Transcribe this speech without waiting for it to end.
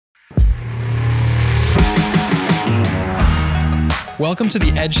Welcome to the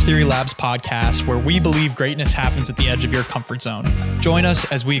Edge Theory Labs podcast, where we believe greatness happens at the edge of your comfort zone. Join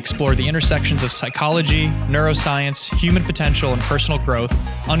us as we explore the intersections of psychology, neuroscience, human potential, and personal growth,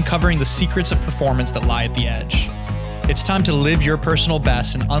 uncovering the secrets of performance that lie at the edge. It's time to live your personal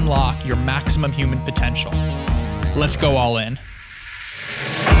best and unlock your maximum human potential. Let's go all in.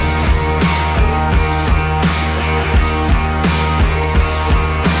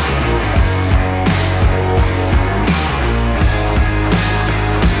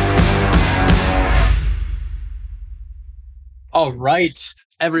 All right,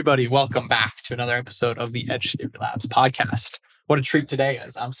 everybody, welcome back to another episode of the Edge Theory Labs podcast. What a treat today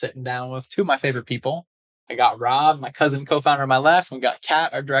is. I'm sitting down with two of my favorite people. I got Rob, my cousin, co-founder on my left, and we got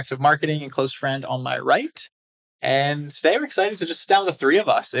Kat, our director of marketing and close friend on my right. And today we're excited to just sit down with the three of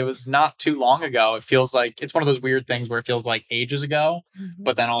us. It was not too long ago. It feels like it's one of those weird things where it feels like ages ago,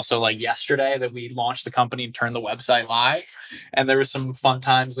 but then also like yesterday that we launched the company and turned the website live. And there was some fun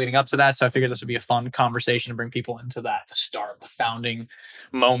times leading up to that. So I figured this would be a fun conversation to bring people into that, the start, the founding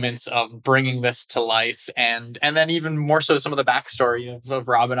moments of bringing this to life. And then even more so some of the backstory of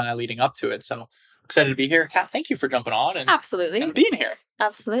Rob and I leading up to it. So excited to be here. Kat, thank you for jumping on and being here.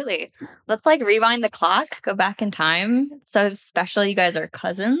 Absolutely. Let's rewind the clock, go back in time. It's so special. You guys are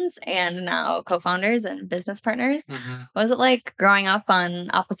cousins and now co-founders and business partners. What was it like growing up on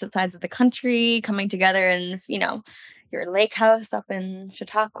opposite sides of the country, coming together in, your lake house up in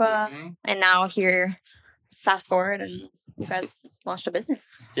Chautauqua, and now here, fast forward, and you guys launched a business.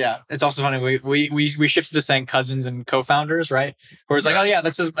 Yeah, it's also funny. We shifted to saying cousins and co-founders, right? Where it's like, oh yeah,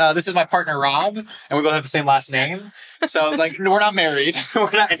 this is my partner Rob, and we both have the same last name. So I was like, no, we're not married. We're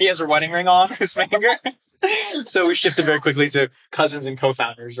not. And he has a wedding ring on his finger. So we shifted very quickly to cousins and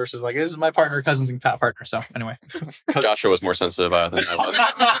co-founders versus like, this is my partner, cousins and partner. So anyway, Joshua was more sensitive about it than I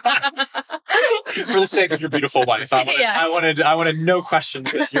was. For the sake of your beautiful wife, I wanted no question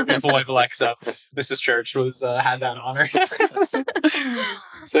that your beautiful wife Alexa, Mrs. Church, was had that honor.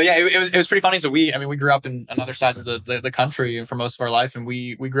 So yeah, it was pretty funny. So we grew up in other sides of the country for most of our life, and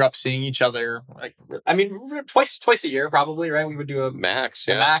we grew up seeing each other twice a year probably, right? We would do a max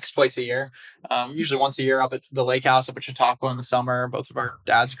twice a year, usually once a year up at the lake house up at Chautauqua in the summer. Both of our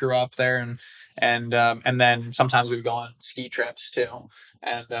dads grew up there, and then sometimes we would go on ski trips too,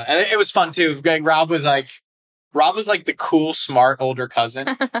 and it was fun too. Rob was like the cool, smart older cousin.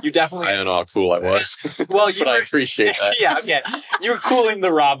 You definitely. I don't know how cool I was. Well, but I appreciate that. Yeah, okay. You were cool in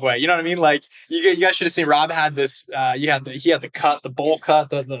the Rob way. You know what I mean? Like you guys should have seen. Rob had this. He had the bowl cut,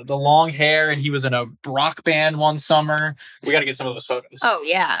 the long hair, and he was in a rock band one summer. We got to get some of those photos. Oh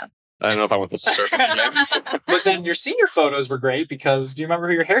yeah. I don't know if I want this to surface again. But then your senior photos were great because do you remember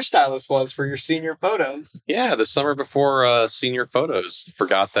who your hairstylist was for your senior photos? Yeah, the summer before senior photos.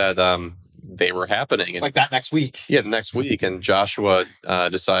 Forgot that they were happening. Like that next week. Yeah, the next week. And Joshua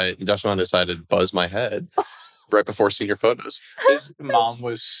decided to buzz my head right before senior photos. His mom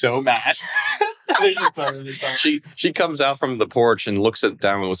was so mad. She comes out from the porch and looks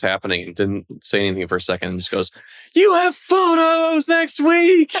down at what's happening and didn't say anything for a second and just goes, "You have photos next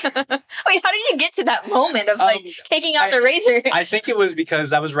week." Wait, how did you get to that moment of taking out the razor? I think it was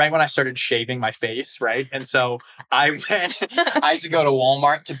because that was right when I started shaving my face, right? And so I had to go to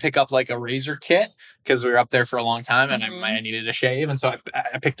Walmart to pick up like a razor kit because we were up there for a long time and I needed a shave. And so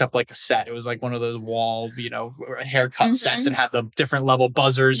I picked up like a set. It was like one of those wall, haircut sets and had the different level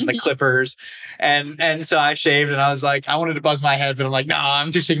buzzers and the clippers. And so I shaved and I was like, I wanted to buzz my head, but I'm like, no,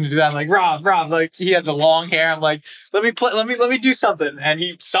 I'm too chicken to do that. I'm like, Rob, like he had the long hair. I'm like, let me do something. And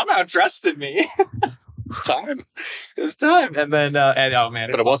he somehow trusted me. It was time. And then, oh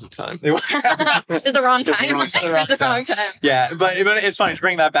man. But it wasn't time. It was the wrong time. It was the wrong time. Yeah. But it's funny to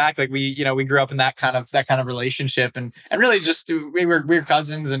bring that back. Like we grew up in that kind of relationship and really just, we were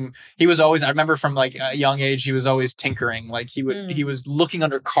cousins and he was always, I remember from like a young age, he was always tinkering. Like he was looking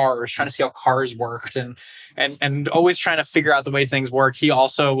under cars, trying to see how cars worked and always trying to figure out the way things work. He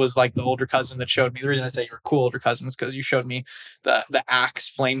also was like the older cousin that showed me, the reason I say you're cool older cousins, because you showed me the Axe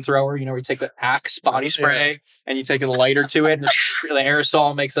flamethrower, where you take the Axe body spray and you take a lighter to it and the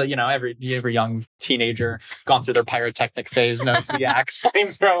aerosol makes every young teenager gone through their pyrotechnic phase knows the Axe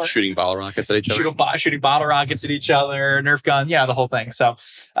flamethrower. Shooting bottle rockets at each other. Shooting bottle rockets at each other, Nerf gun, the whole thing. So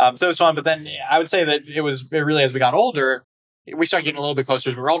it was fun. But then I would say that it really, as we got older, we started getting a little bit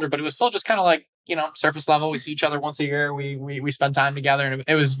closer as we were older, but it was still just kind of like, surface level. We see each other once a year. We spend time together, and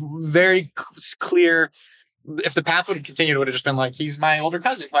it was very clear. If the path would have continued, it would have just been like, he's my older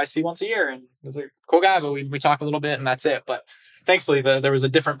cousin who I see once a year, and he's a cool guy, but we talk a little bit and that's it. But thankfully, there was a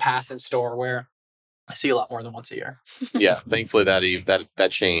different path in store where I see you a lot more than once a year. Yeah, thankfully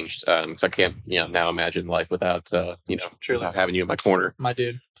that changed, because I can't now imagine life without without having you in my corner, my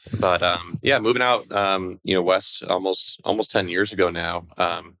dude. But yeah, moving out west almost 10 years ago now,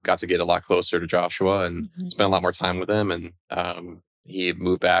 got to get a lot closer to Joshua and spend a lot more time with him, and he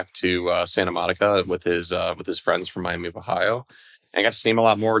moved back to Santa Monica with his friends from Miami of Ohio, and got to see him a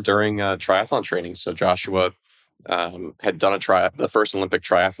lot more during triathlon training. So Joshua had done his first Olympic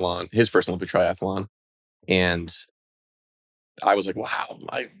triathlon, and I was like, wow,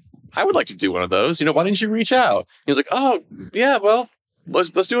 I would like to do one of those. Why didn't you reach out? He was like, oh yeah, well,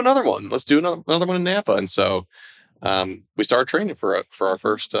 let's do another one. Let's do another one in Napa. And so we started training for our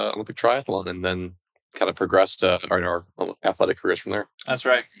first Olympic triathlon, and then kind of progressed our athletic careers from there. That's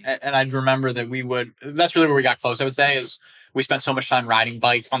right. And I remember that that's really where we got close, I would say, is we spent so much time riding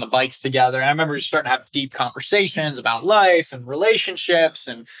on the bikes together. And I remember we starting to have deep conversations about life and relationships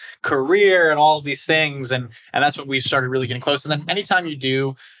and career and all of these things. And that's when we started really getting close. And then anytime you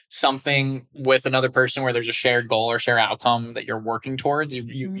do something with another person where there's a shared goal or shared outcome that you're working towards,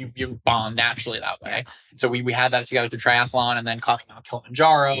 you bond naturally that way. So we had that together through triathlon, and then climbing Mount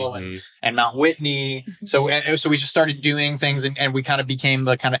Kilimanjaro and Mount Whitney. So we just started doing things, and we kind of became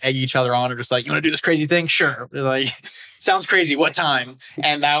the kind of egg each other on, or just like, you want to do this crazy thing? Sure. Like, sounds crazy. What time?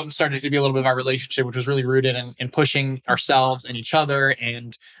 And that started to be a little bit of our relationship, which was really rooted in pushing ourselves and each other,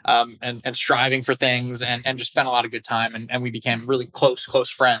 and striving for things, and just spent a lot of good time. And we became really close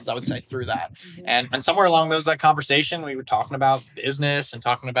friends, I would say, through that. And somewhere along that conversation, we were talking about business and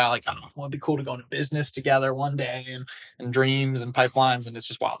talking about like, oh, it'd be cool to go into business together one day, and dreams and pipelines. And it's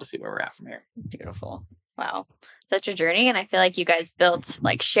just wild to see where we're at from here. Beautiful. Wow. Such a journey. And I feel like you guys built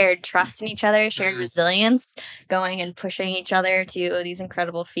like shared trust in each other, shared resilience, going and pushing each other to these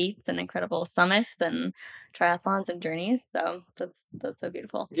incredible feats and incredible summits and triathlons and journeys. So that's so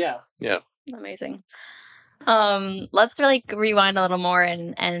beautiful. Yeah. Amazing. Let's really rewind a little more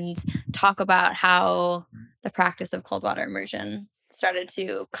and talk about how the practice of cold water immersion started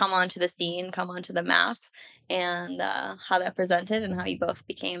to come onto the scene, come onto the map, and how that presented, and how you both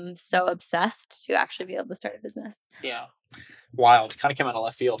became so obsessed to actually be able to start a business. Yeah. Wild. Kind of came out of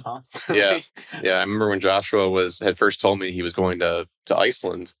left field, huh? Yeah. I remember when Joshua had first told me he was going to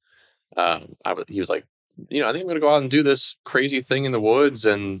Iceland. He was like, I think I'm going to go out and do this crazy thing in the woods,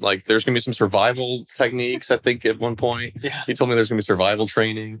 and like there's going to be some survival techniques. I think at one point, he told me there's going to be survival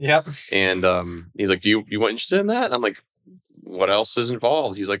training. Yep. And he's like, "Do you want interested in that?" And I'm like, "What else is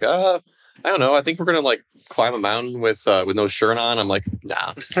involved?" He's like, "I don't know. I think we're going to like climb a mountain with no shirt on." I'm like,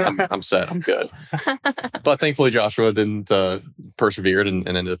 "Nah, I'm set. I'm good." But thankfully, Joshua didn't persevered and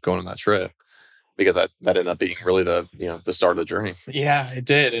ended up going on that trip, because that ended up being really the start of the journey. Yeah, it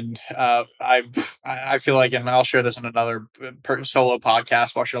did. And I feel like, and I'll share this in another solo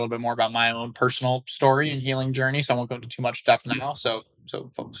podcast, where I'll share a little bit more about my own personal story and healing journey. So I won't go into too much depth now. So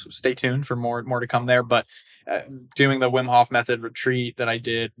folks, stay tuned for more to come there. But doing the Wim Hof method retreat that I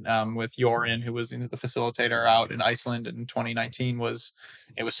did with Joran, who was the facilitator out in Iceland in 2019, was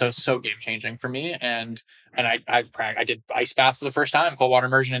so game changing for me. And I did ice bath for the first time, cold water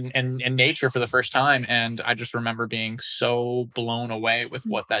immersion in nature for the first time, and I just remember being so blown away with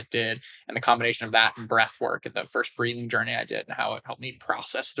what that did, and the combination of that and breath work and the first breathing journey I did, and how it helped me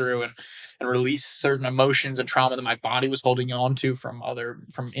process through and release certain emotions and trauma that my body was holding on to from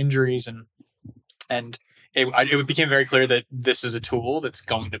injuries, and it became very clear that this is a tool that's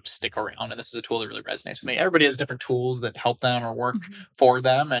going to stick around, and this is a tool that really resonates with me. Everybody has different tools that help them or work for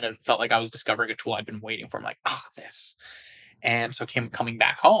them, and it felt like I was discovering a tool I'd been waiting for. I'm like, this. And so coming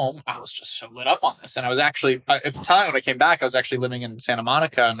back home, I was just so lit up on this. And I was actually, at the time when I came back, I was actually living in Santa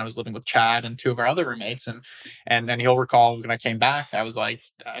Monica, and I was living with Chad and two of our other roommates. And he'll recall when I came back, I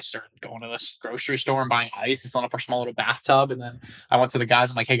started going to this grocery store and buying ice and filling up our small little bathtub. And then I went to the guys.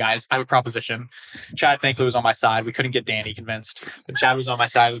 I'm like, hey guys, I have a proposition. Chad thankfully was on my side. We couldn't get Danny convinced, but Chad was on my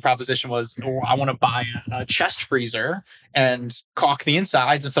side. The proposition was, I want to buy a chest freezer and caulk the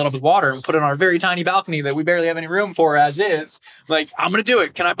insides and fill it up with water and put it on a very tiny balcony that we barely have any room for as is. Like, I'm gonna do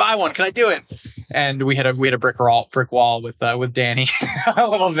it. Can I buy one? Can I do it? And we had a brick wall with Danny a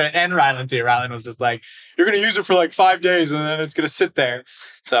little bit, and Rylan too. Rylan was just like, you're gonna use it for like 5 days and then it's gonna sit there.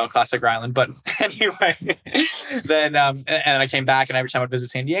 So classic Rylan. But anyway, then and I came back, and every time I'd visit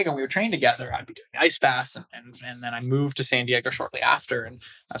San Diego and we would train together, I'd be doing ice baths, and then I moved to San Diego shortly after, and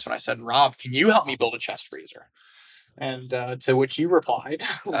that's when I said, Rob, can you help me build a chest freezer? And to which you replied,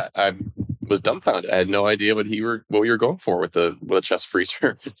 I was dumbfounded. I had no idea what we were going for with a chest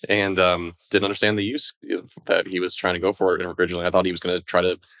freezer, and didn't understand the use that he was trying to go for it originally. I thought he was going to try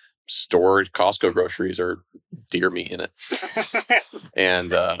to stored Costco groceries or deer meat in it.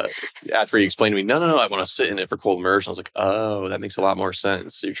 And after he explained to me, no, I want to sit in it for cold immersion. I was like, oh, that makes a lot more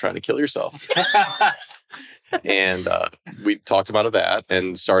sense. You're trying to kill yourself. And we talked about that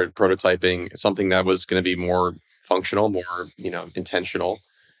and started prototyping something that was going to be more functional, more, intentional,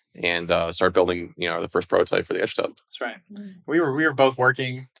 and start building, the first prototype for the edge tub. That's right. We were both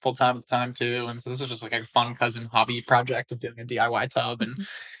working full time at the time too, and so this was just like a fun cousin hobby project of doing a DIY tub,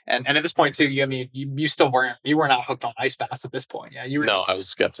 and at this point too, you still you were not hooked on ice baths at this point. Yeah, you were. No, I was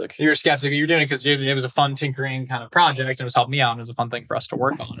skeptic. You were skeptic. You were doing it because it was a fun tinkering kind of project, and it was helping me out, and it was a fun thing for us to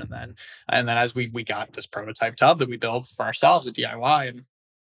work on. And then as we got this prototype tub that we built for ourselves at DIY and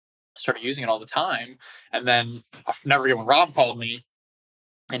started using it all the time, and then I'll never forget when Rob called me.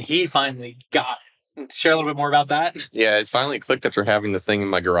 And he finally got it. Share a little bit more about that. Yeah, it finally clicked after having the thing in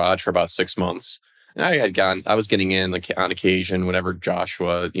my garage for about 6 months. And I was getting in like on occasion whenever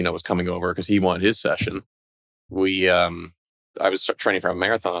Joshua, was coming over because he wanted his session. I was training for a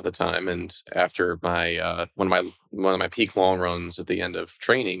marathon at the time, and after my one of my peak long runs at the end of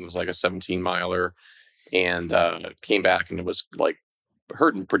training was like a 17-miler, and came back and it was like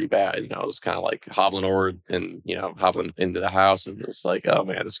hurting pretty bad. I was kind of like hobbling over and, hobbling into the house, and it's like, oh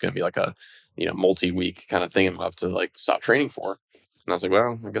man, this is going to be like a, multi-week kind of thing I'm going to have to like stop training for. And I was like,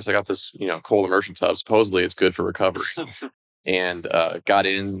 well, I guess I got this, cold immersion tub. Supposedly it's good for recovery. And got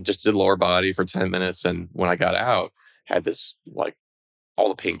in, just did lower body for 10 minutes. And when I got out, had this, like, all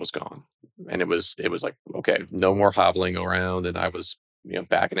the pain was gone. And it was like, okay, no more hobbling around. And I was,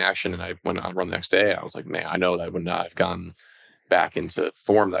 back in action. And I went on a run the next day. I was like, man, I know that I would not have gone back into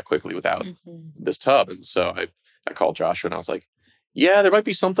form that quickly without this tub. And so I called Joshua and I was like, yeah, there might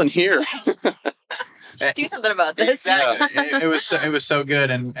be something here. Do something about this. Exactly. it was so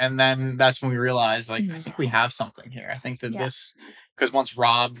good. And then that's when we realized, like, I think we have something here. I think that this, because once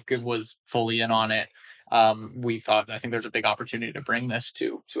Rob was fully in on it, we thought, I think there's a big opportunity to bring this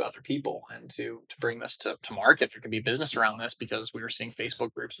to other people and to bring this to market. There could be business around this, because we were seeing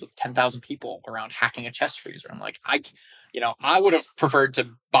Facebook groups with 10,000 people around hacking a chest freezer. I'm like, I would have preferred to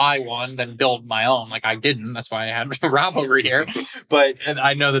buy one than build my own. Like, I didn't. That's why I had Rob over here. But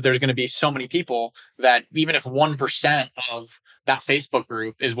I know that there's going to be so many people that even if 1% of that Facebook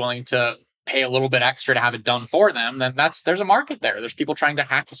group is willing to pay a little bit extra to have it done for them, then there's a market there. There's people trying to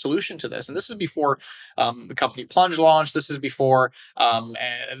hack a solution to this. And this is before the company Plunge launched. This is before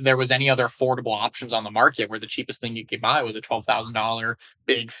there was any other affordable options on the market, where the cheapest thing you could buy was a $12,000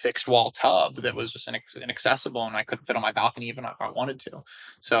 big fixed wall tub that was just inaccessible, and I couldn't fit on my balcony even if I wanted to.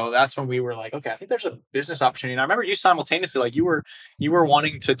 So that's when we were like, okay, I think there's a business opportunity. And I remember you simultaneously, like, you were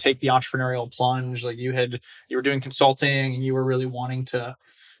wanting to take the entrepreneurial plunge. Like, you were doing consulting, and you were really wanting to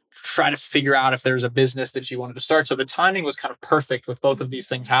try to figure out if there's a business that you wanted to start. So the timing was kind of perfect with both of these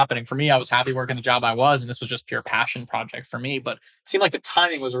things happening. For me, I was happy working the job I was, and this was just pure passion project for me. But it seemed like the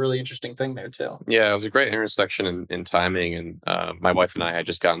timing was a really interesting thing there too. Yeah, it was a great intersection in timing. And my wife and I had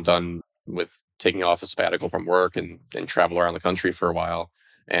just gotten done with taking off a sabbatical from work and travel around the country for a while,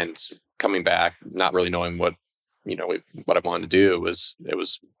 and coming back, not really knowing what I wanted to do. It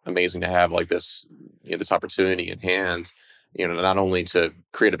was amazing to have like this, this opportunity in hand, not only to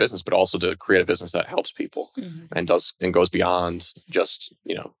create a business, but also to create a business that helps people and goes beyond just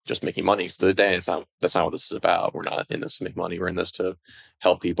making money. So the day, that's not what this is about. We're not in this to make money. We're in this to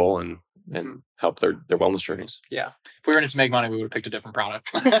help people and help their wellness journeys. Yeah. If we were in it to make money, we would have picked a different product.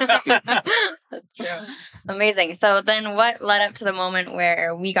 That's true. Amazing. So then what led up to the moment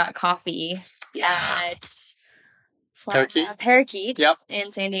where we got coffee at Parakeet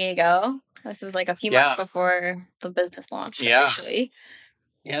in San Diego? This was like a few months before the business launched officially.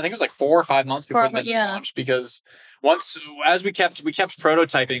 Yeah, I think it was like 4 or 5 months before the business launched, because as we kept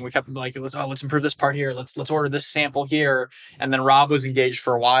prototyping, we kept like, let's improve this part here. Let's order this sample here. And then Rob was engaged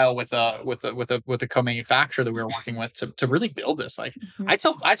for a while with a co-manufacturer that we were working with to really build this. Like, I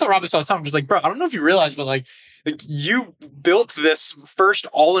tell Rob this all the time. I'm just like, bro, I don't know if you realize, but like you built this first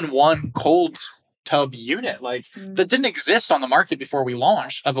all-in-one cold tub unit that didn't exist on the market before we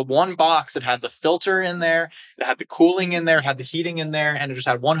launched, of a one box that had the filter in there, it had the cooling in there, it had the heating in there, and it just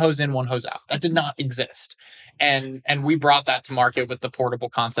had one hose in, one hose out. That did not exist. And we brought that to market with the portable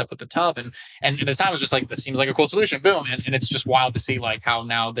concept with the tub. And at the time it was just like, this seems like a cool solution. Boom. And it's just wild to see like how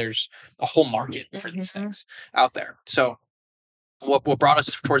now there's a whole market for these things out there. So what brought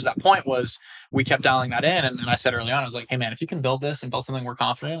us towards that point was we kept dialing that in. And then I said early on, I was like, hey man, if you can build this and build something we're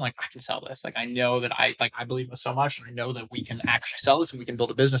confident in, like I can sell this. Like I know that I believe this so much, and I know that we can actually sell this and we can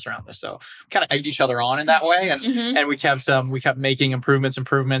build a business around this. So we kind of egged each other on in that way. And we kept making improvements.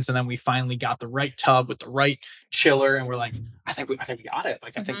 And then we finally got the right tub with the right chiller. And we're like, I think we got it.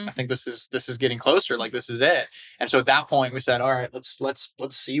 Like, I think this is getting closer. Like this is it. And so at that point we said, all right, let's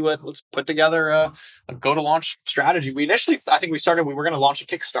put together a go to launch strategy. We initially, I think we were going to launch a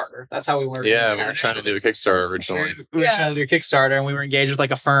Kickstarter. That's how we were. Yeah. We were trying to do a Kickstarter originally. We were trying to do a Kickstarter, and we were engaged with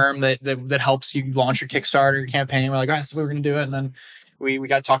like a firm that helps you launch your Kickstarter campaign. We're like, all right, so we're going to do it. And then we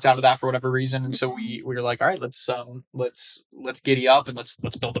got talked out of that for whatever reason. And so we were like, all right, let's giddy up and let's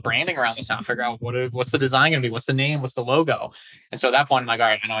build the branding around this now, figure out what's the design going to be, what's the name, what's the logo. And so at that point I'm like, all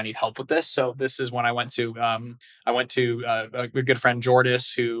right, I know I need help with this. So this is when I went to a good friend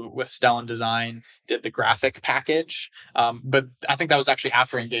Jordis, who with Stellan Design did the graphic package. But I think that was actually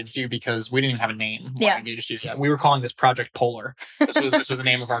after I engaged you, because we didn't even have a name when I engaged you yet. We were calling this Project Polar. This was the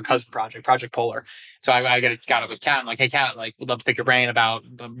name of our cousin project, Project Polar. So I got it with Kat. I'm like, hey Kat, like we'd love to pick your brain about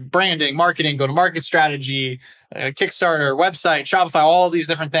the branding, marketing, go-to-market strategy, Kickstarter, website, Shopify, all these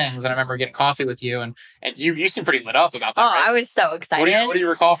different things. And I remember getting coffee with you, and you seemed pretty lit up about that. Right? I was so excited. What do you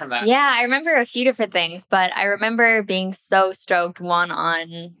recall from that? Yeah, I remember a few different things, but I remember being so stoked, one,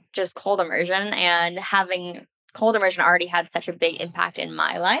 on just cold immersion, and having cold immersion already had such a big impact in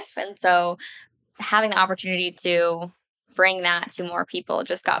my life. And so having the opportunity to bring that to more people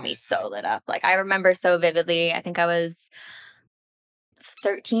just got me so lit up. Like I remember so vividly, I think I was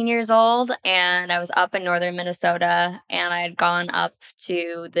 13 years old, and I was up in northern Minnesota, and I had gone up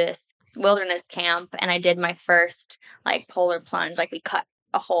to this wilderness camp, and I did my first like polar plunge. Like we cut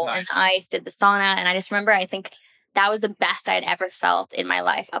a hole in the ice, did the sauna, and I just remember, I think that was the best I'd ever felt in my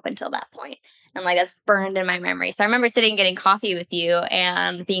life up until that point. And like that's burned in my memory. So I remember sitting getting coffee with you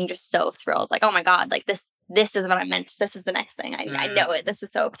and being just so thrilled. Like, oh my God, like this is what I meant. This is the next thing. I know it. This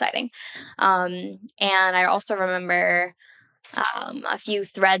is so exciting. And I also remember a few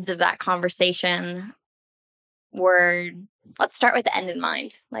threads of that conversation were, let's start with the end in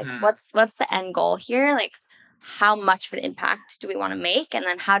mind. Like what's the end goal here? Like how much of an impact do we want to make? And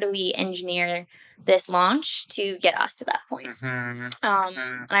then how do we engineer this launch to get us to that point? And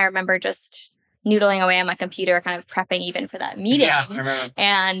I remember just noodling away on my computer, kind of prepping even for that meeting. Yeah, I remember.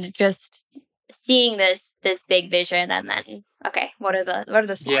 And just seeing this big vision, and then okay, what are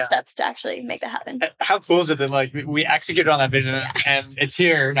the small steps to actually make that happen? How cool is it that like we executed on that vision and it's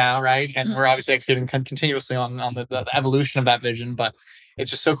here now, right? And we're obviously executing continuously on the evolution of that vision, but it's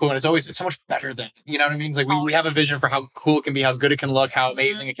just so cool, and it's so much better than, you know what I mean? Like we have a vision for how cool it can be, how good it can look, how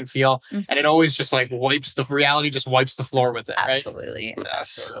amazing it can feel, and it always just like wipes the floor with it, right? Absolutely.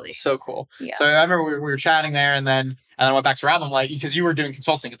 Absolutely. So cool. Yeah. So I remember we were chatting there, and then I went back to Rob. I'm like, because you were doing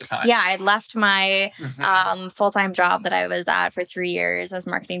consulting at the time. Yeah, I had left my full-time job that I was at for 3 years as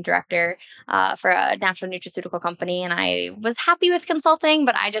marketing director for a natural nutraceutical company, and I was happy with consulting,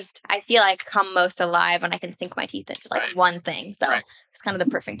 but I feel like I come most alive when I can sink my teeth into like one thing. So it's kind of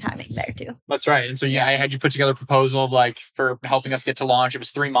the perfect timing there too. That's right. And so I had you put together a proposal of like for helping us get to launch. It was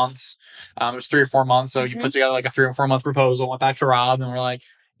 3 months. It was 3 or 4 months. So you put together like a 3 or 4 month proposal, went back to Rob, and we're like,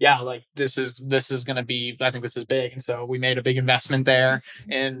 yeah, like this is going to be, I think this is big. And so we made a big investment there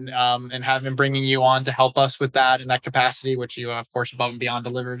in having bringing you on to help us with that in that capacity, which you, of course, above and beyond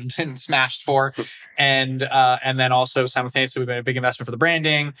delivered and smashed for. And then also simultaneously, we made a big investment for the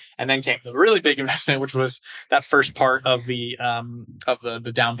branding, and then came the really big investment, which was that first part of the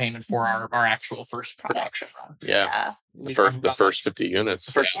down payment for our actual first production run. Yeah. The first 50 units.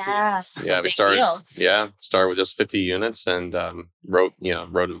 The first 50 units. Yeah, we started with just 50 units, and wrote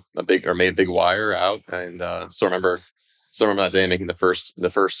a big wire out, and still remember that day making the first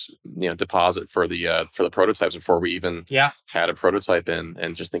deposit for the prototypes before we even had a prototype in,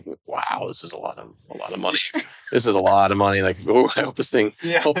 and just thinking, wow, this is a lot of money. This is a lot of money. Like, oh, I hope this thing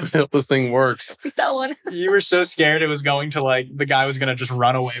hope this thing works. We sell one. You were so scared it was going to like the guy was gonna just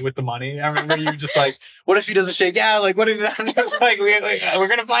run away with the money. I remember you just like, what if he doesn't shake? Yeah, like what if I'm just like we're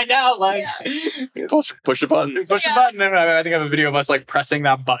gonna find out. Like push a button. Push a button. And I think I have a video of us like pressing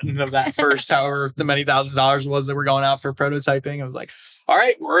that button of that first however the many $1,000s was that we're going out for prototyping. I was like, all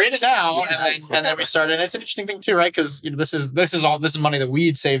right, we're in it now. And then we started. And it's an interesting thing too, right? Because this is money that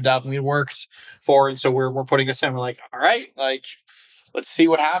we'd saved up and we'd worked for, and so we're putting this in. We're like, all right, like let's see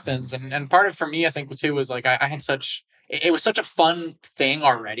what happens. And part of it for me, I think too, was like I had such it was such a fun thing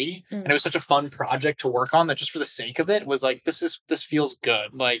already, and it was such a fun project to work on that just for the sake of it was like this feels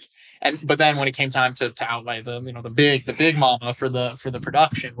good. Like, but then when it came time to outlay the big mama for the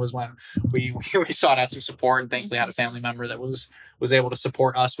production was when we sought out some support, and thankfully had a family member that was able to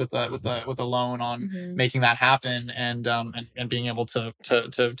support us with a loan on making that happen, and being able to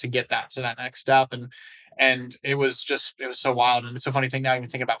get that to that next step. And it was so wild. And it's a funny thing now, even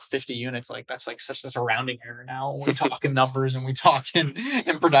think about 50 units, like that's like such a rounding error now. We talk in numbers and we talk in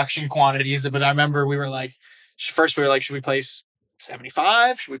production quantities. But I remember we were like, should we place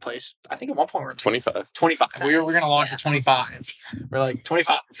 75? Should we place, I think at one point we were 25. We were going to launch at 25. We're like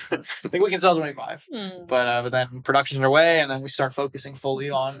 25. I think we can sell 25. But then production's underway, and then we start focusing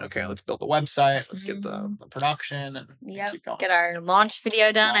fully on, okay, let's build the website, let's get the production, and keep going. Get our launch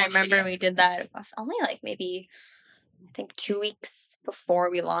video done. I remember we did that only like maybe, I think 2 weeks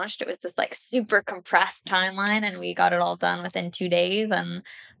before we launched. It was this like super compressed timeline, and we got it all done within 2 days, and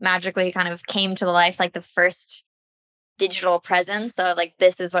magically kind of came to life like the first digital presence of like,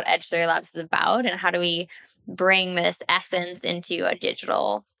 this is what Edge 3 Labs is about, and how do we bring this essence into a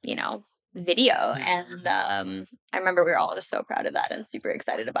digital, video. And I remember we were all just so proud of that and super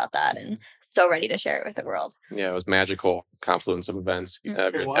excited about that, and so ready to share it with the world. Yeah, it was magical confluence of events.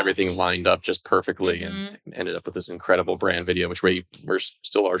 Everything lined up just perfectly, and ended up with this incredible brand video, which we're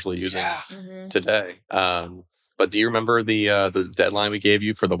still largely using today. But do you remember the deadline we gave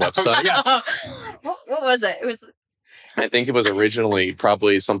you for the website? What was it? It was, I think it was originally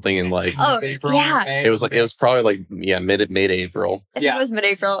probably something in like April. Yeah. It was probably like mid-April. I think it was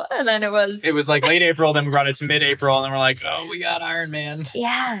mid-April, and then it was like late April. Then we brought it to mid-April, and then we're like, oh, we got Iron Man.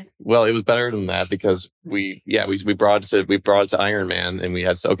 Yeah. Well, it was better than that because we brought it to Iron Man, and we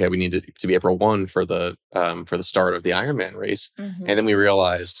had we needed it to be April 1 for the start of the Iron Man race, and then we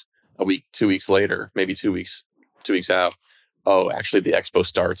realized 2 weeks later, maybe 2 weeks out. Oh, actually, the expo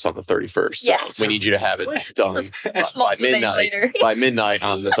starts on the 31st. Yes. So we need you to have it done by midnight. By midnight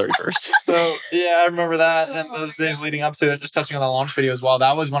on the 31st. So yeah, I remember that, and those days leading up to it. Just touching on the launch video as well.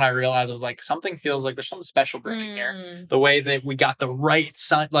 That was when I realized I was like, something feels like there's something special brewing here. The way that we got the right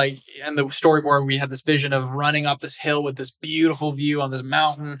sun, like, and the storyboard, we had this vision of running up this hill with this beautiful view on this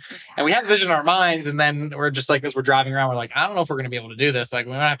mountain, and we had the vision in our minds. And then we're just like, as we're driving around, we're like, I don't know if we're going to be able to do this. Like,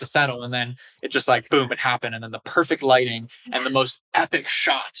 we might have to settle. And then it just like boom, it happened, and then the perfect lighting. And the most epic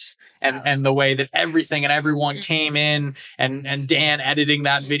shots, and the way that everything and everyone came in, and Dan editing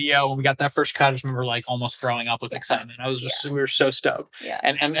that video when we got that first cut, I just remember like almost throwing up with excitement. I was just we were so stoked.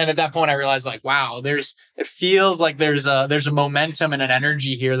 And at that point I realized like, wow, it feels like there's a momentum and an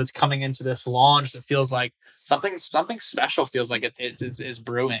energy here that's coming into this launch that feels like something special, feels like it is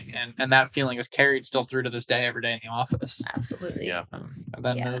brewing, and that feeling is carried still through to this day, every day in the office. Absolutely. Yeah. And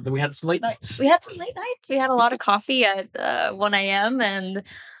then we had some late nights. We had a lot of coffee at 1 a.m. and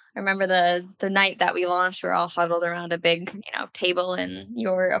I remember the night that we launched, we were all huddled around a big, table in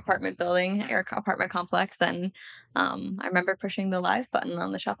your apartment building, your apartment complex. And I remember pushing the live button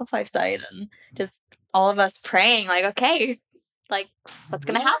on the Shopify site, and just all of us praying like, okay, like, what's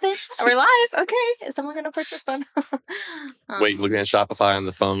going to happen? We're live. Okay. Is someone going to purchase one? Wait, looking at Shopify on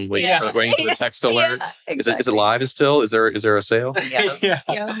the phone, waiting for the text alert. Exactly. Is it live still? Is there a sale? Yeah.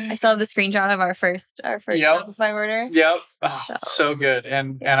 I still have the screenshot of our first Shopify order. Yep. Oh, so good.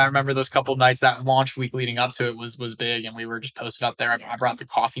 And I remember those couple nights, that launch week leading up to it was big, and we were just posted up there. I brought the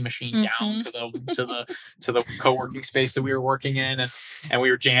coffee machine down to the co-working space that we were working in, and we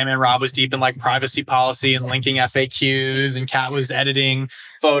were jamming. Rob was deep in like privacy policy and linking FAQs, and Kat was editing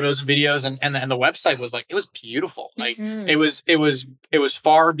photos and videos, and the website was like, it was beautiful. Like it was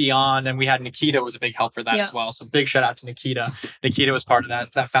far beyond, and we had Nikita was a big help for that as well. So big shout out to Nikita. Nikita was part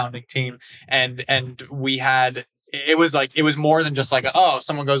of that founding team, and we had. It was more than just like,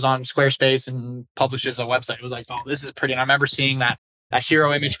 someone goes on Squarespace and publishes a website. It was like, oh, this is pretty. And I remember seeing that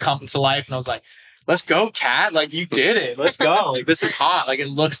hero image come to life, and I was like, let's go, Kat. Like, you did it. Let's go. Like, this is hot. Like, it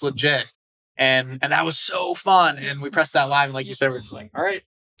looks legit. And that was so fun. And we pressed that live, and like you said, we're just like, all right.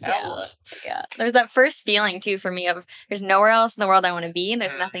 Yeah. There's that first feeling too for me of there's nowhere else in the world I want to be, and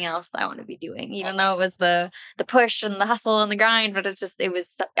there's nothing else I want to be doing, even though it was the push and the hustle and the grind, but it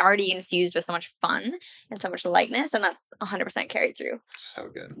was already infused with so much fun and so much lightness, and that's 100% carried through. So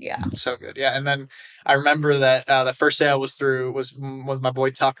good. Yeah. So good. Yeah. And then I remember that the first sale was my boy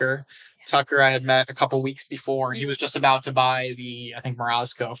Tucker, Tucker I had met a couple weeks before. He was just about to buy the, I think,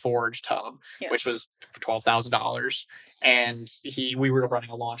 Morosco forage tub, which was $12,000. And we were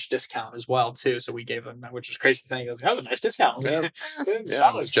running a launch discount as well, too. So we gave him, which was crazy thing. He goes, that was a nice discount. Yeah,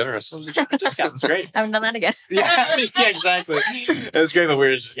 it was generous. It was a generous discount. It was great. I haven't done that again. yeah, exactly. It was great, but we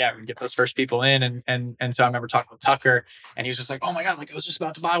were just, we get those first people in. And so I remember talking with Tucker, and he was just like, oh my God, like I was just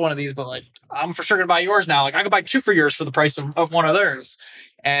about to buy one of these, but like, I'm for sure going to buy yours now. Like I could buy 2 for yours for the price of one of theirs.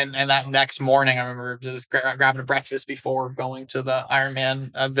 And that next morning, I remember just grabbing a breakfast before going to the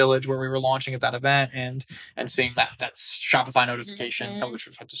Ironman village where we were launching at that event, and seeing that Shopify notification, which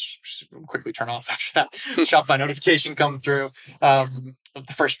I had to quickly turn off after that Shopify notification come through of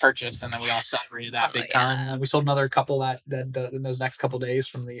the first purchase, and then we all celebrated that big time. And we sold another couple that in those next couple days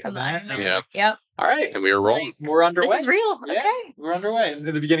from the event. Yep. All right, and we were rolling. We're underway. This is real. Yeah, okay, we're underway. In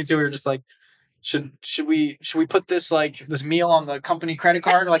the beginning too, we were just like, should we put this meal on the company credit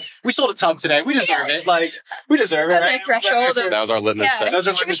card? Like, we sold a tub today. We deserve it. Like, we deserve it. That's right? our threshold. That was our litmus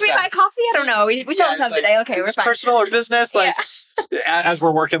test. Should we buy coffee? I don't know. We sold a tub today. Okay, is we're this fine. personal or business? Like, as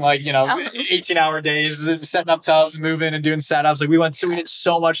we're working 18-hour days, setting up tubs, moving and doing setups. Like, we did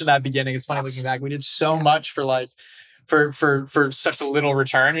so much in that beginning. It's funny looking back. We did so much for for such a little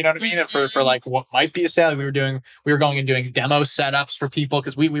return, you know what I mean? And for like what might be a sale, we were going and doing demo setups for people,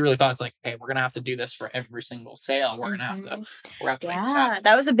 because we really thought it's like, hey, we're gonna have to do this for every single sale. We're gonna have to make this happen.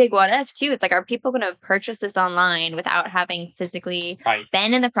 That was a big what if too. It's like, are people gonna purchase this online without having physically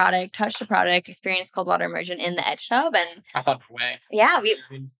been in the product, touched the product, experienced cold water immersion in the Edge Tub? And I thought no way. Yeah,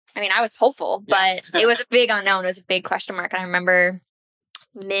 I was hopeful, but it was a big unknown. It was a big question mark. And I remember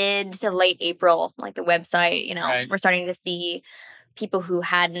mid to late April, like the website, we're starting to see people who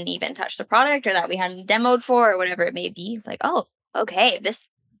hadn't even touched the product or that we hadn't demoed for or whatever it may be. Like, oh, okay, this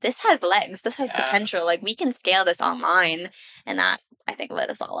has legs. This has potential. Like, we can scale this online. And that, I think, lit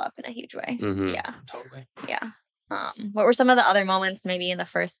us all up in a huge way. Mm-hmm. Yeah. Totally. Yeah. What were some of the other moments maybe in the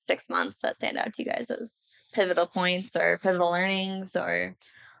first 6 months that stand out to you guys as pivotal points or pivotal learnings or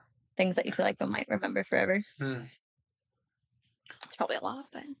things that you feel like you might remember forever? It's probably a lot,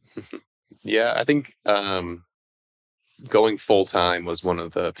 but yeah, I think going full time was one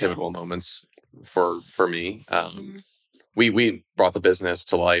of the pivotal moments for me. We brought the business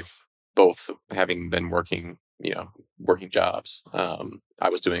to life, both having been working jobs. I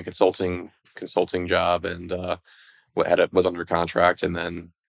was doing a consulting job, and was under contract, and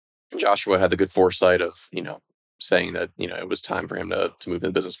then Joshua had the good foresight of saying that it was time for him to move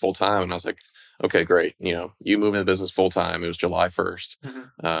into business full time, and I was like, okay, great. You move into business full time. It was July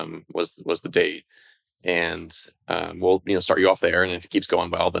 1st, was the date. And we'll start you off there, and if it keeps going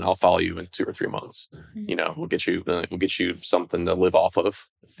well, then I'll follow you in 2 or 3 months. We'll get you something to live off of,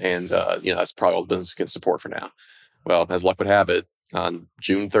 and that's probably all the business can support for now. Well, as luck would have it, on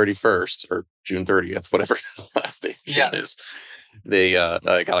June 31st or June 30th, whatever the last day is, they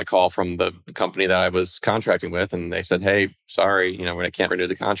I got a call from the company that I was contracting with, and they said, "Hey, sorry, we can't renew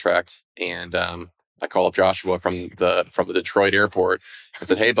the contract." And I called up Joshua from the Detroit airport and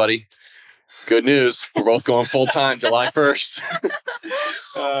said, "Hey, buddy, good news. We're both going full time July 1st."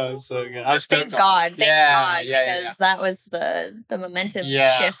 So good. I was thank God, because that was the momentum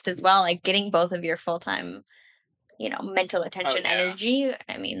shift as well. Like getting both of your full time, mental attention, energy.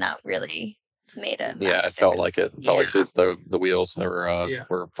 I mean, that really made a it felt like it. It felt like the wheels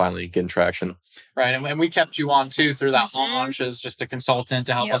were finally getting traction. Right, and we kept you on too through that launch as just a consultant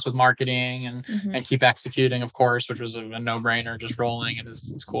to help us with marketing and keep executing, of course, which was a no-brainer, just rolling. And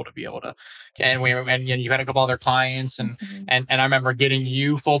it's cool to be able to. And you had a couple other clients, and I remember getting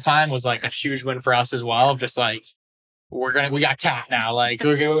you full time was like a huge win for us as well. Just like, we got Kat now. Like,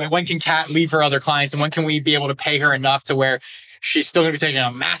 when can Kat leave her other clients, and when can we be able to pay her enough to where she's still going to be taking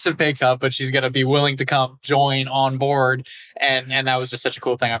a massive pay cut, but she's going to be willing to come join on board. And that was just such a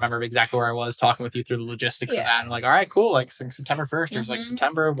cool thing. I remember exactly where I was talking with you through the logistics of that. And like, all right, cool. Like September 1st, there's like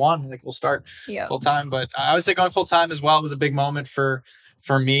September 1, like we'll start full time. But I would say going full time as well was a big moment for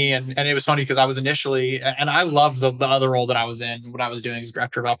me. And it was funny because I was initially, and I love the other role that I was in. What I was doing as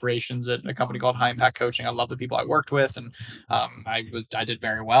director of operations at a company called High Impact Coaching. I love the people I worked with, and I did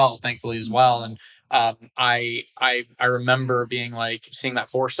very well, thankfully, as well. And I remember being like, seeing that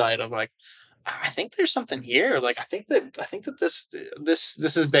foresight of like, I think there's something here. Like, I think that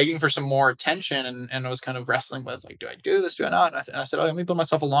this is begging for some more attention. And I was kind of wrestling with like, do I do this? Do I not? And I said, let me build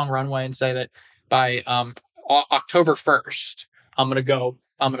myself a long runway and say that by October 1st, I'm going to go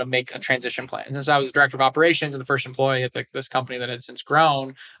I'm gonna make a transition plan. And since I was the director of operations and the first employee at this company that had since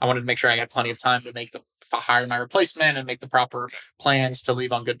grown, I wanted to make sure I had plenty of time to hire my replacement and make the proper plans to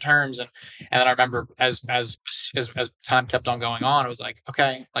leave on good terms. And then I remember as time kept on going on, I was like,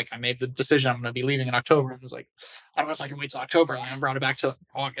 okay, like I made the decision I'm gonna be leaving in October. And I was like, I don't know if I can wait till October. And I brought it back to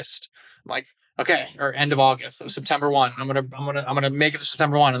August. I'm like, okay, or end of August, so September 1. I'm gonna make it to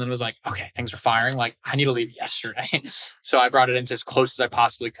September 1. And then it was like, okay, things are firing. Like I need to leave yesterday. So I brought it into as close as I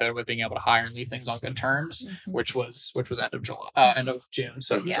possibly could with being able to hire and leave things on good terms, which was end of July, end of June.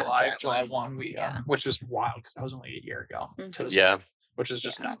 So July 1, which was wild because that was only a year ago to this point, which is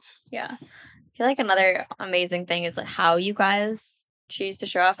just nuts. Yeah. I feel like another amazing thing is like how you guys choose to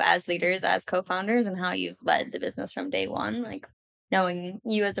show up as leaders, as co-founders, and how you've led the business from day one. Like knowing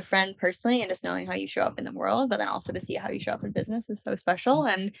you as a friend personally and just knowing how you show up in the world, but then also to see how you show up in business is so special.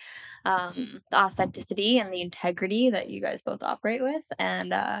 And the authenticity and the integrity that you guys both operate with.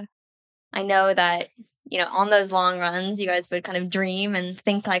 And I know that, on those long runs, you guys would kind of dream and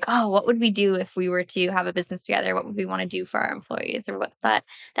think like, oh, what would we do if we were to have a business together? What would we want to do for our employees? Or what's that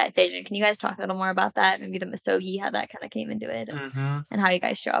vision? Can you guys talk a little more about that? Maybe the Misogi, how that kind of came into it and how you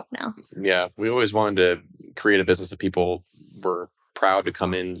guys show up now. Yeah, we always wanted to create a business that people were proud to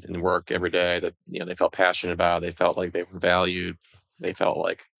come in and work every day, that they felt passionate about, they felt like they were valued, they felt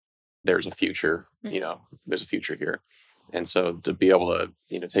like there's a future, there's a future here. And so to be able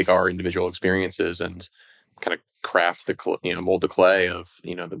to take our individual experiences and kind of craft mold the clay of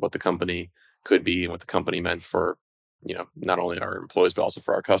what the company could be and what the company meant for not only our employees but also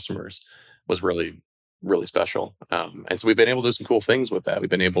for our customers was really, really special. And so we've been able to do some cool things with that. We've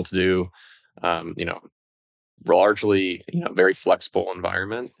been able to do largely very flexible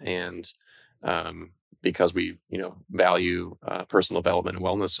environment, and because we value personal development and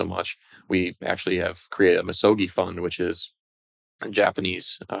wellness so much, we actually have created a Misogi fund, which is a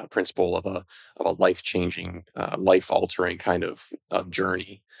Japanese principle of a life-changing, life-altering kind of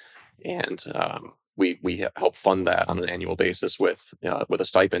journey. And we help fund that on an annual basis with a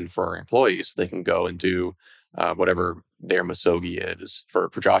stipend for our employees. They can go and do whatever their Misogi is. For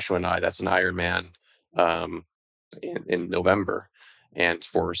Joshua and I, that's an Ironman in November. And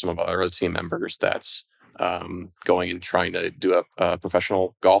for some of our other team members, that's going and trying to do a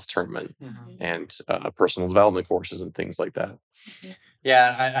professional golf tournament and personal development courses and things like that.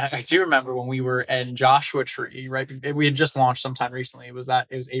 Yeah, I do remember when we were in Joshua Tree, right? We had just launched sometime recently. It was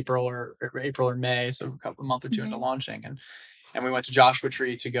April or May, so a month or two into launching, and we went to Joshua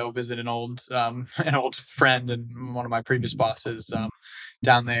Tree to go visit an old friend and one of my previous bosses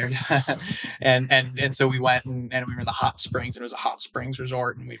down there. and so we went and we were in the hot springs, and it was a hot springs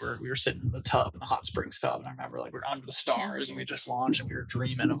resort, and we were sitting in the tub, in the hot springs tub, and I remember like we were under the stars and we just launched and we were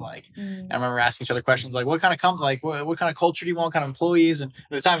dreaming of like I remember asking each other questions like what kind of culture do you want, what kind of employees, and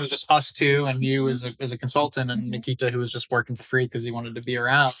at the time it was just us two and you as a consultant and Nikita, who was just working for free because he wanted to be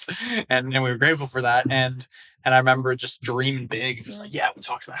around, and we were grateful for that. And I remember just dreaming big and just like, yeah, we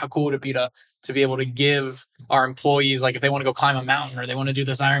talked about how cool would it be to be able to give our employees, like if they want to go climb a mountain or they want to do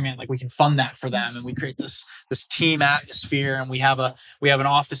this Ironman, like we can fund that for them. And we create this team atmosphere, and we have an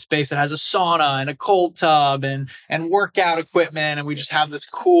office space that has a sauna and a cold tub and workout equipment. And we just have this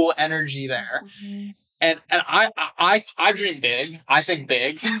cool energy there. And I dream big. I think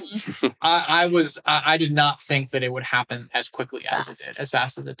big. I did not think that it would happen as quickly as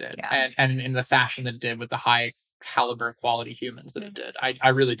fast as it did, and in the fashion that it did, with the high caliber quality humans that it did. I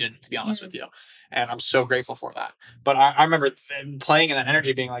really didn't, to be honest with you, and I'm so grateful for that. But I remember playing in that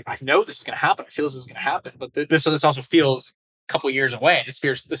energy, being like, I know this is going to happen. I feel this is going to happen, but this also feels a couple years away. This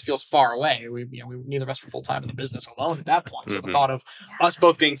feels far away. We neither of us were full time in the business alone at that point. So the thought of us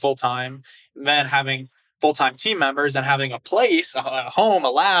both being full time, then having full-time team members and having a place, a home,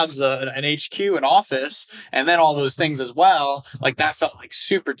 a labs, an HQ, an office, and then all those things as well, like that felt like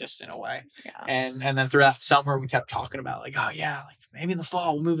super distant away. And then throughout that summer, we kept talking about like, oh yeah, like maybe in the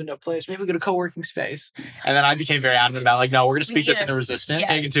fall we'll move into a place, maybe we'll get a co-working space. And then I became very adamant about like, no, we're going to speak this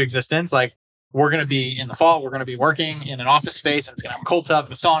into existence. Like, we're going to be in the fall, we're going to be working in an office space, and it's going to have a cold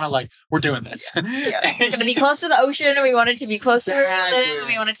tub, a sauna. Like, we're doing this. It's going to be close to the ocean, and we want it to be close to where we live, and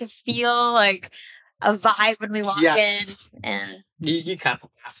we want it to feel like a vibe when we walk in. And you kind of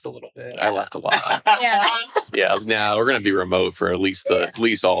laughed a little bit. I laughed a lot. I was, we're going to be remote for at least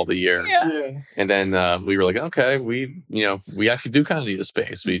all the year. And then we were like, okay, we actually do kind of need a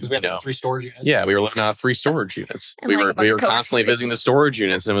space. We had 3 storage units. Yeah, we were living out of 3 storage units. We were constantly visiting the storage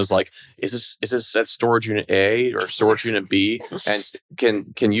units, and it was like, is this at storage unit A or storage unit B?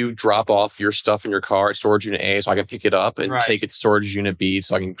 And can you drop off your stuff in your car at storage unit A so I can pick it up and take it to storage unit B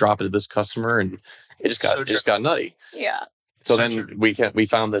so I can drop it to this customer? And it just got nutty. Yeah. So then we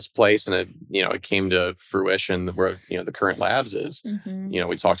found this place, and it came to fruition where the current labs is.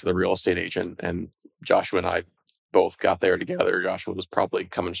 We talked to the real estate agent, and Joshua and I both got there together. Joshua was probably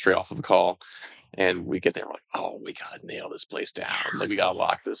coming straight off of a call, and we get there, we're like, oh, we gotta nail this place down. Like, we gotta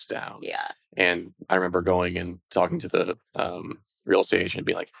lock this down. Yeah. And I remember going and talking to the real estate agent, and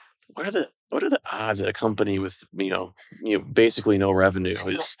being like, what are the odds that a company with basically no revenue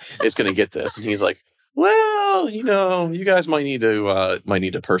is going to get this? And he's like, well, you guys might need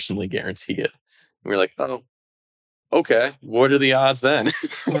to personally guarantee it. And we're like, oh, okay. What are the odds then?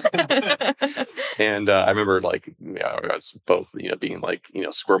 And I remember us both being like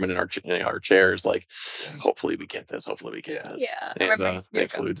squirming in our chairs, like, hopefully we get this. Hopefully we get this. Yeah. And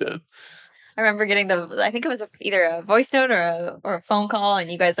thankfully we did. I remember getting I think it was either a voice note or a phone call, and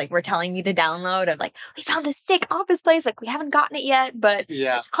you guys were telling me the download of we found this sick office place, we haven't gotten it yet, but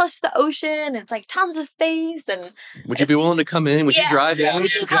it's close to the ocean, and it's tons of space, and would you be willing to come in? Would you drive in?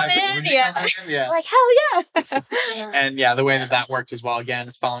 Would you come in? Yeah. Like, hell yeah. And the way that worked as well, again,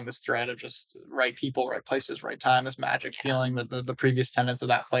 is following this thread of just right people, right places, right time, this magic feeling that the previous tenants of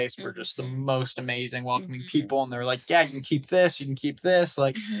that place were just the most amazing, welcoming people, and they were like, yeah, you can keep this,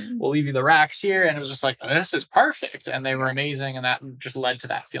 like, we'll leave you the racks here, and it was just like, this is perfect, and they were amazing, and that just led to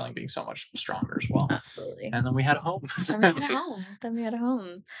that feeling being so much stronger as well. Absolutely. And then we had a home. Then we had a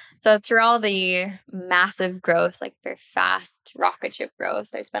home. So through all the massive growth, very fast rocket ship growth,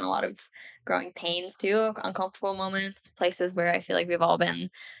 there's been a lot of growing pains too, uncomfortable moments, places where I feel like we've all been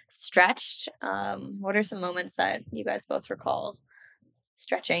stretched. What are some moments that you guys both recall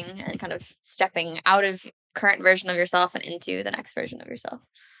stretching and kind of stepping out of current version of yourself and into the next version of yourself?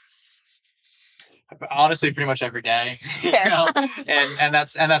 Honestly, pretty much every day. And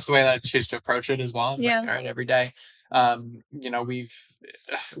that's the way that I choose to approach it as well. All right, every day.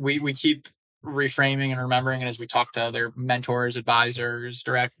 We keep reframing and remembering, and as we talk to other mentors, advisors,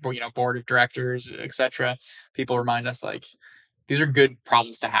 board of directors, etc., people remind us these are good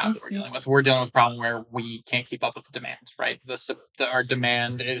problems to have that we're dealing with. We're dealing with a problem where we can't keep up with the demand, right? Our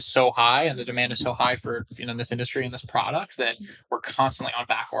demand is so high, and the demand is so high for in this industry and this product that we're constantly on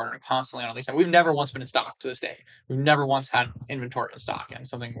back order and constantly on lease time. We've never once been in stock to this day. We've never once had inventory in stock, and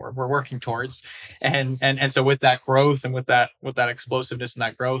something we're working towards. And so with that growth and with that explosiveness and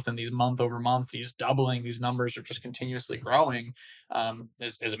that growth, and these month over month, these doubling, these numbers are just continuously growing.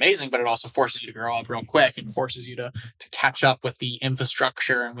 Is amazing, but it also forces you to grow up real quick and forces you to catch up with the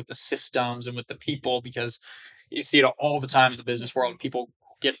infrastructure and with the systems and with the people, because you see it all the time in the business world. People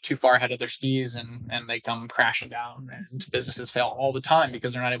get too far ahead of their skis and they come crashing down, and businesses fail all the time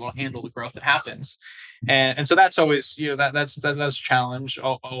because they're not able to handle the growth that happens. And so that's always, that's a challenge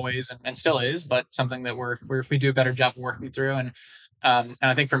always, and still is, but something that we do a better job of working through. And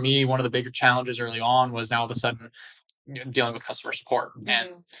I think for me, one of the bigger challenges early on was now all of a sudden dealing with customer support. And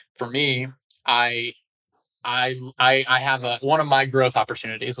for me, I have one of my growth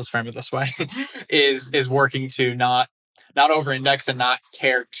opportunities, let's frame it this way, is working to not over index and not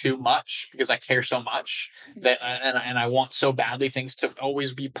care too much, because I care so much that and I want so badly things to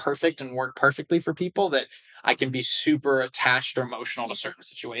always be perfect and work perfectly for people that I can be super attached or emotional to certain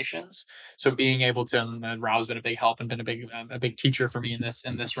situations. So being able to, and Rob's been a big help and been a big teacher for me in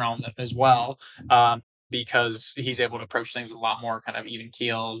this realm as well. Because he's able to approach things a lot more kind of even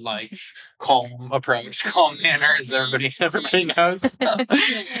keel, calm approach, calm manner, as everybody knows.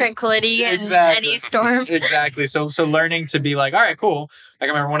 Tranquility in any storm. Exactly. So learning to be all right, cool. I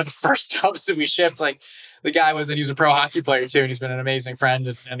remember one of the first tubs that we shipped, the guy he was a pro hockey player too, and he's been an amazing friend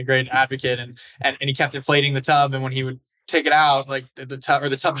and a great advocate, and he kept inflating the tub, and when he would take it out, the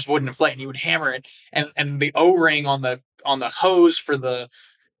tub just wouldn't inflate, and he would hammer it, and the O-ring on the hose for the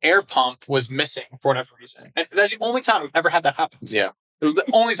air pump was missing for whatever reason. And that's the only time we've ever had that happen. Yeah. It was the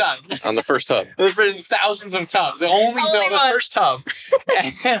only time. On the first tub. For thousands of tubs. The first tub.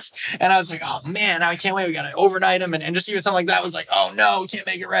 And I was like, oh man, now I can't wait. We got to overnight them. And just even something like that was like, oh no, we can't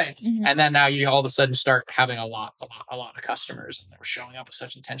make it right. And then now you all of a sudden start having a lot of customers, and they're showing up with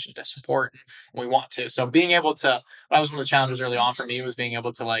such intention to support, and we want to. So being able to, that was one of the challenges early on for me, was being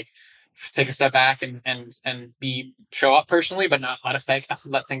able to take a step back and show up personally, but not let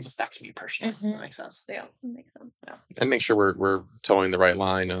things affect me personally. That makes sense. Yeah, that makes sense. Yeah. And make sure we're towing the right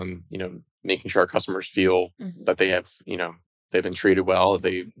line on, making sure our customers feel that they have, they've been treated well,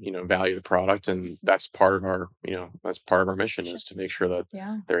 they, value the product. And that's part of our, mission is to make sure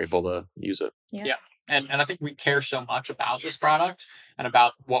that they're able to use it. Yeah. And I think we care so much about this product and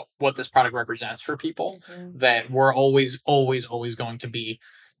about what this product represents for people that we're always going to be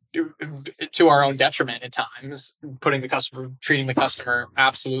to our own detriment at times, treating the customer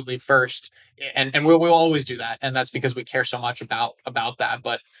absolutely first, and we'll always do that, and that's because we care so much about that.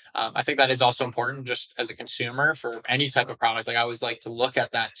 But I think that is also important, just as a consumer for any type of product. Like I always like to look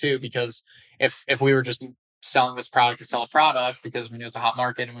at that too, because if we were just selling this product to sell a product because we know it's a hot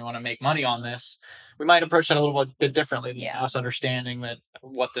market and we want to make money on this, we might approach that a little bit differently than us understanding that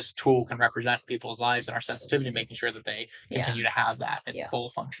what this tool can represent in people's lives and our sensitivity, making sure that they continue to have that at full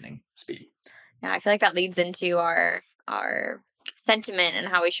functioning speed. Yeah, I feel like that leads into our sentiment and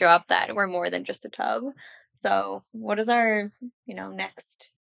how we show up, that we're more than just a tub. So what does our, next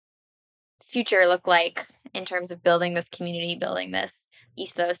future look like in terms of building this community, building this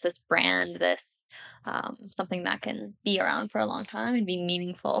ethos, this brand, this something that can be around for a long time and be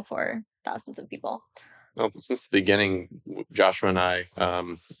meaningful for thousands of people? Well, since the beginning, Joshua and I,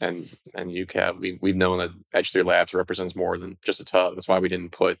 and you, Kev, we've known that Edge 3 Labs represents more than just a tub. That's why we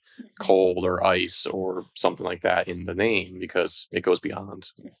didn't put cold or ice or something like that in the name, because it goes beyond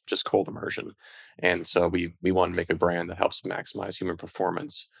just cold immersion. And so we want to make a brand that helps maximize human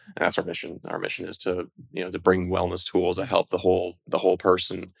performance, and that's our mission. Our mission is to to bring wellness tools that help the whole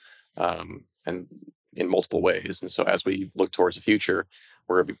person, and in multiple ways. And so as we look towards the future,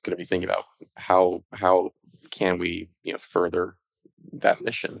 we're going to be thinking about how can we further that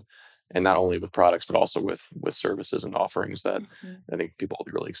mission, and not only with products but also with services and offerings that I think people will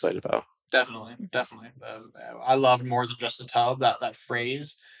be really excited about. Definitely. I love more than just a tub. That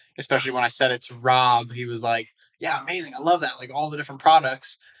phrase, especially when I said it to Rob, he was like, "Yeah, amazing! I love that! Like all the different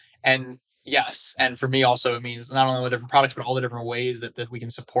products." And yes, and for me also, it means not only the different products but all the different ways that we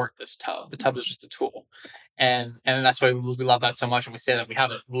can support this tub. The tub is just a tool, and that's why we love that so much, and we say that we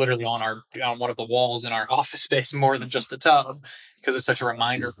have it literally on one of the walls in our office space, more than just a tub, because it's such a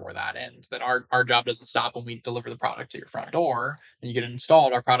reminder for that, and that our job doesn't stop when we deliver the product to your front door and you get it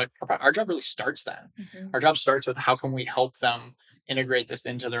installed. Our job really starts then. Our job starts with how can we help them integrate this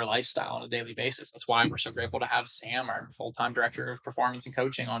into their lifestyle on a daily basis. That's why we're so grateful to have Sam, our full-time director of performance and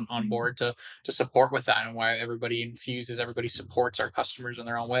coaching, on board to support with that, and why everybody supports our customers in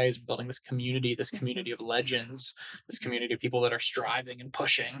their own ways, building this community of legends, this community of people that are striving and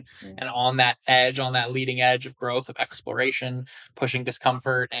pushing and on that leading edge of growth, of exploration, pushing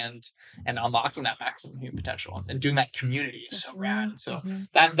discomfort and unlocking that maximum human potential, and doing that community is so rad. And so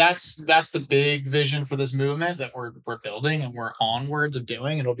that's the big vision for this movement that we're building and we're onwards of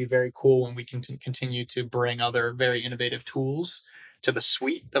doing. It'll be very cool when we can continue to bring other very innovative tools to the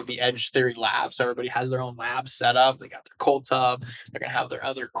suite of the Edge 3 Labs. So everybody has their own lab set up. They got their cold tub. They're going to have their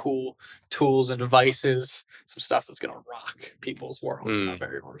other cool tools and devices, some stuff that's going to rock people's worlds. So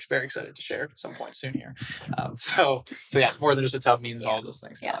we're very excited to share at some point soon here. So yeah, more than just a tub means all those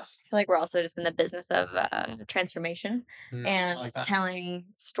things to us. I feel like we're also just in the business of transformation and like telling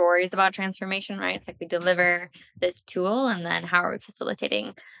stories about transformation, right? It's like we deliver this tool, and then how are we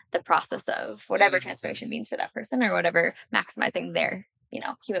facilitating the process of whatever transformation means for that person, or whatever maximizing their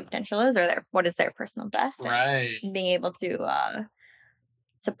human potential is, or what is their personal best, right? And being able to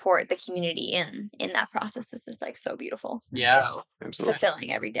support the community in that process. This is like so beautiful. Yeah, so absolutely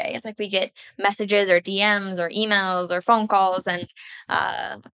fulfilling every day. It's like we get messages or DMs or emails or phone calls, and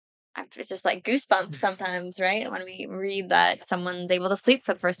it's just like goosebumps sometimes, right? When we read that someone's able to sleep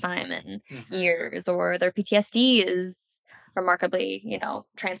for the first time in years, or their PTSD is remarkably,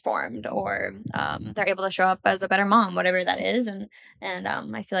 transformed, or they're able to show up as a better mom, whatever that is. And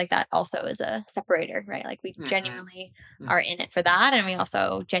I feel like that also is a separator, right? Like we genuinely are in it for that, and we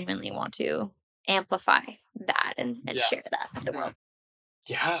also genuinely want to amplify that and share that with the world.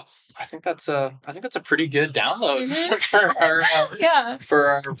 Yeah, I think that's a pretty good download for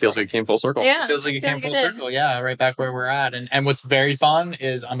our feels like it came full circle. Yeah, it feels like it came full circle. Yeah, right back where we're at. And what's very fun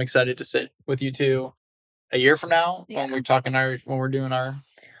is I'm excited to sit with you two a year from now when we're doing our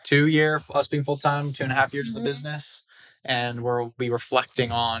 2 year, us being full time, 2.5 years of the business, and we'll be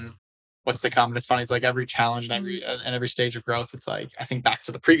reflecting on what's to come. And it's funny, it's like every challenge and every stage of growth, it's like I think back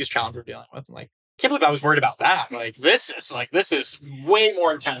to the previous challenge we're dealing with, and like, can't believe I was worried about that. Like this is way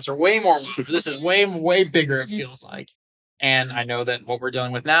more intense, or way more. This is way bigger. It feels like, and I know that what we're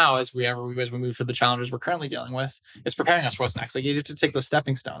dealing with now, as we move through the challenges we're currently dealing with, is preparing us for what's next. Like you have to take those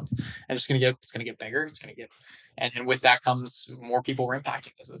stepping stones, and it's gonna get bigger. It's gonna get, and with that comes more people we're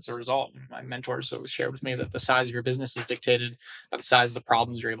impacting. As a result, my mentors always shared with me that the size of your business is dictated by the size of the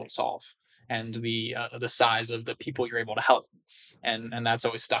problems you're able to solve, and the size of the people you're able to help. And that's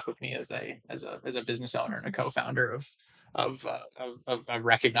always stuck with me as a business owner and a co-founder of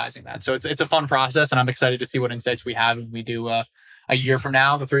recognizing that. So it's a fun process, and I'm excited to see what insights we have when we do a year from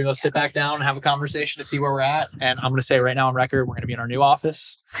now. The three of us sit back down and have a conversation to see where we're at. And I'm going to say right now on record, we're going to be in our new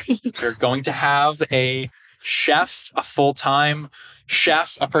office. We're going to have a chef, a full-time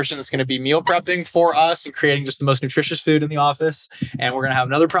chef, a person that's going to be meal prepping for us and creating just the most nutritious food in the office. And we're going to have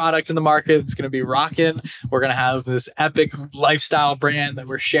another product in the market that's going to be rocking. We're going to have this epic lifestyle brand that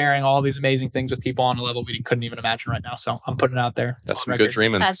we're sharing all these amazing things with people on a level we couldn't even imagine right now. So I'm putting it out there. That's some good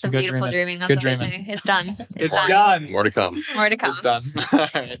dreaming. That's some beautiful dreaming. That's good amazing. dreaming. It's done. It's done. More to come. More to come. It's done. All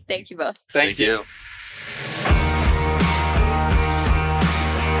right. Thank you both. Thank you.